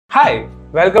Hi,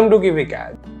 welcome to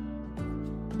KiviCare,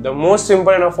 the most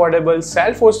simple and affordable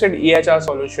self-hosted EHR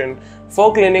solution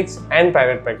for clinics and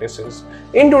private practices.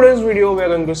 In today's video, we are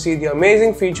going to see the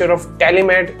amazing feature of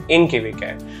Telemed in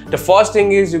KiviCare. The first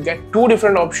thing is you get two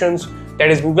different options,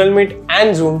 that is Google Meet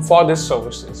and Zoom for these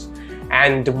services.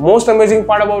 And the most amazing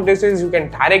part about this is you can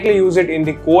directly use it in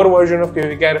the core version of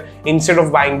KiviCare instead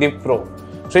of buying the Pro.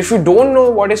 So if you don't know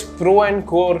what is Pro and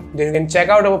Core, then you can check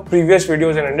out our previous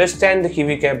videos and understand the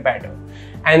KiviCare better.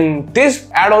 And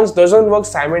this add-ons doesn't work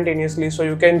simultaneously, so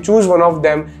you can choose one of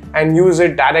them and use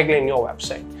it directly in your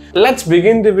website. Let's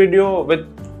begin the video with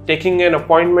taking an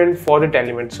appointment for the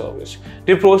Telemed service.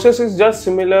 The process is just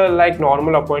similar like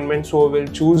normal appointments, so we'll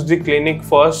choose the clinic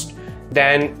first.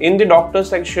 Then in the doctor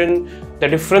section, the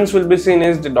difference will be seen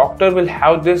is the doctor will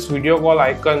have this video call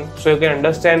icon, so you can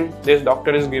understand this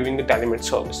doctor is giving the Telemed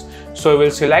service. So you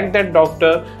will select that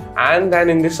doctor, and then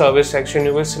in the service section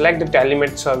you will select the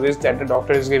Telemed service that the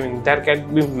doctor is giving. There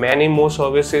can be many more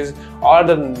services or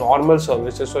the normal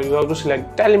services, so you have to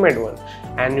select Telemed one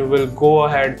and you will go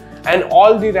ahead, and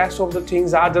all the rest of the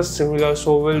things are just similar,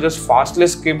 so we'll just fastly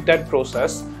skip that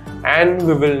process and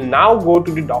we will now go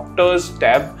to the doctors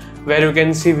tab, where you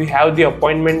can see we have the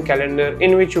appointment calendar,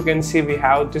 in which you can see we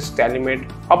have this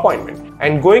Telemed appointment.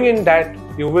 And going in that,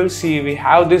 you will see we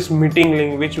have this meeting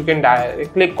link which you can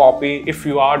directly copy if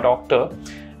you are a doctor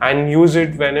and use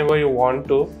it whenever you want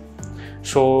to.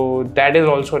 So that is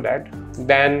also that.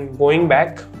 Then going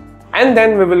back, and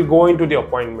then we will go into the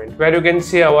appointment, where you can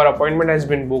see our appointment has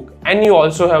been booked, and you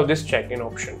also have this check-in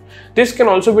option. This can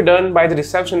also be done by the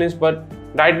receptionist, but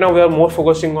right now we are more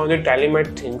focusing on the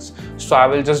Telemed things, so I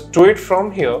will just do it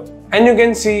from here. And you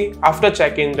can see after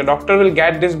check-in, the doctor will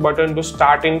get this button to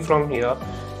start in from here,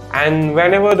 and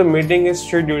whenever the meeting is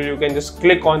scheduled, you can just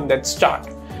click on that start.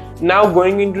 Now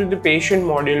going into the patient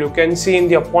module, you can see in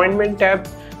the appointment tab,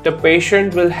 the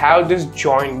patient will have this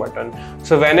join button.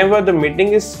 So whenever the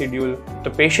meeting is scheduled,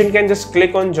 the patient can just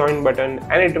click on join button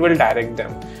and it will direct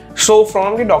them. So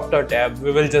from the doctor tab,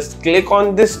 we will just click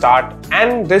on this start,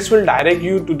 and this will direct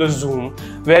you to the Zoom,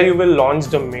 where you will launch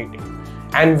the meeting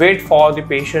and wait for the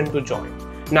patient to join.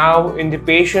 Now in the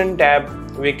patient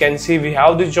tab, we can see we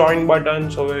have the join button,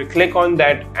 so we will click on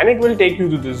that and it will take you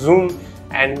to the Zoom,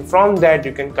 and from that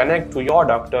you can connect to your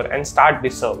doctor and start the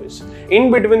service.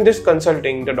 In between this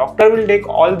consulting, the doctor will take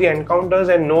all the encounters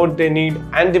and note they need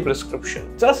and the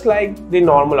prescription, just like the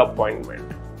normal appointment.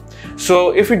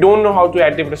 So if you don't know how to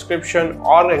add the prescription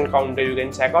or encounter, you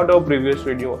can check out our previous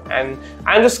video, and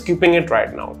I'm just skipping it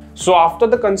right now. So after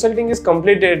the consulting is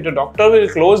completed, the doctor will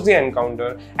close the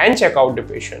encounter and check out the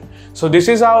patient. So this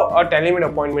is how a Telemed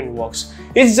appointment works.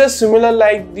 It's just similar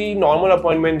like the normal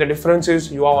appointment. The difference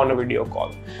is you are on a video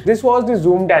call. This was the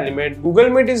Zoom Telemed. Google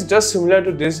Meet is just similar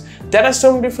to this. There are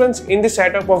some difference in the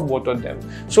setup of both of them,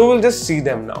 so we'll just see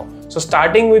them now. So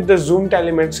starting with the Zoom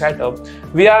Telemed setup,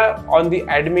 we are on the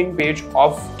admin page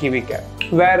of KiviCare,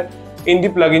 where in the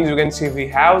plugins you can see we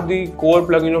have the core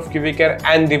plugin of KiviCare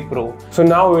and the Pro. So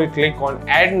now we will click on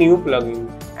add new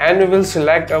plugin, and we will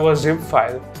select our zip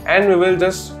file and we will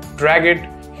just drag it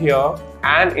here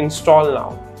and install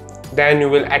now. Then you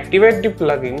will activate the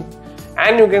plugin,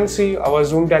 and you can see our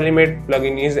Zoom Telemed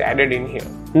plugin is added in here.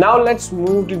 Now let's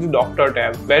move to the doctor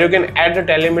tab, where you can add the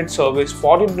Telemed service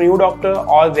for the new doctor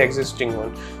or the existing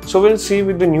one. So we'll see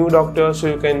with the new doctor, so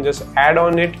you can just add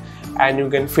on it and you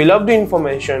can fill up the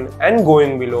information, and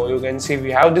going below you can see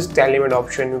we have this Telemed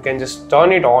option. You can just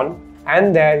turn it on,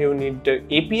 and there you need the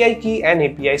API key and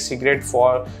API secret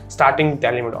for starting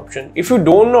Telemed option. If you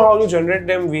don't know how to generate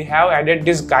them, we have added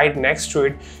this guide next to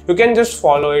it. You can just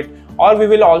follow it, or we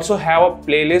will also have a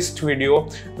playlist video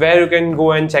where you can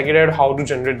go and check it out how to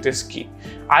generate this key.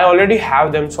 I already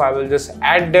have them, so I will just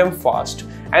add them first,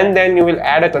 and then you will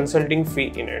add a consulting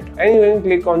fee in it, and you can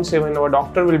click on save and our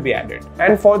doctor will be added.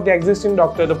 And for the existing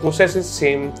doctor, the process is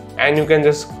same, and you can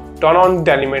just turn on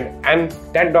Telemed and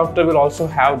that doctor will also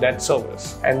have that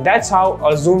service. And that's how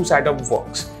a Zoom setup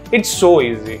works. It's so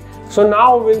easy. So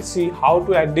now we'll see how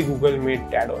to add the Google Meet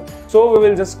add-on. So we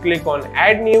will just click on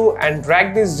add new and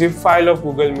drag this zip file of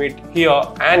Google Meet here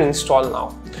and install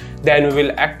now. Then we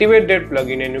will activate that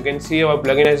plugin, and you can see our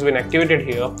plugin has been activated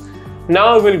here.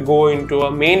 Now we will go into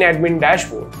a main admin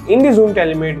dashboard. In the Zoom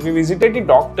Telemed, we visited the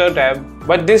doctor tab,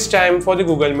 but this time for the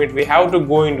Google Meet, we have to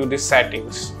go into the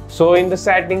settings. So in the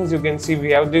settings, you can see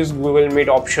we have this Google Meet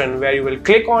option, where you will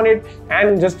click on it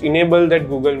and just enable that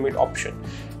Google Meet option.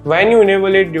 When you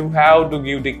enable it, you have to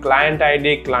give the client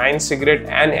ID, client secret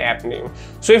and app name.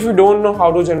 So if you don't know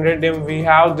how to generate them, we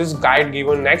have this guide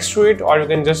given next to it, or you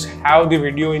can just have the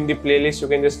video in the playlist. You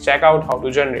can just check out how to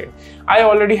generate. I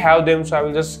already have them, so I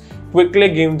will just quickly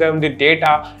give them the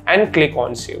data and click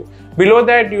on save. Below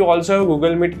that, you also have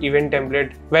Google Meet event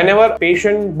template. Whenever a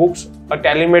patient books a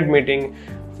Telemed meeting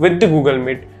with the Google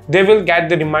Meet, they will get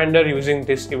the reminder using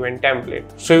this event template.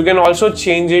 So you can also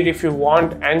change it if you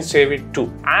want and save it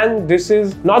too. And this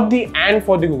is not the end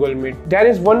for the Google Meet. There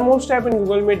is one more step in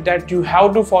Google Meet that you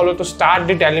have to follow to start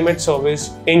the Telemed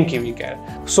service in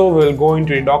KiviCare. So we'll go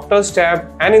into the doctor's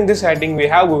tab, and in this setting we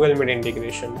have Google Meet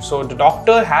integration. So the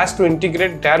doctor has to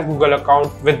integrate their Google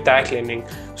account with their clinic.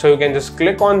 So you can just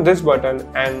click on this button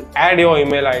and add your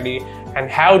email ID and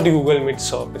have the Google Meet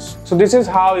service. So this is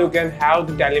how you can have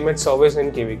the Telemed service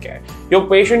in KiviCare. Your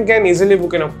patient can easily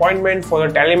book an appointment for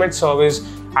the Telemed service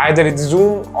either it's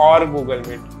Zoom or Google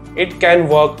Meet. It can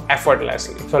work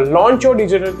effortlessly. So launch your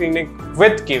digital clinic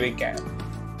with KiviCare.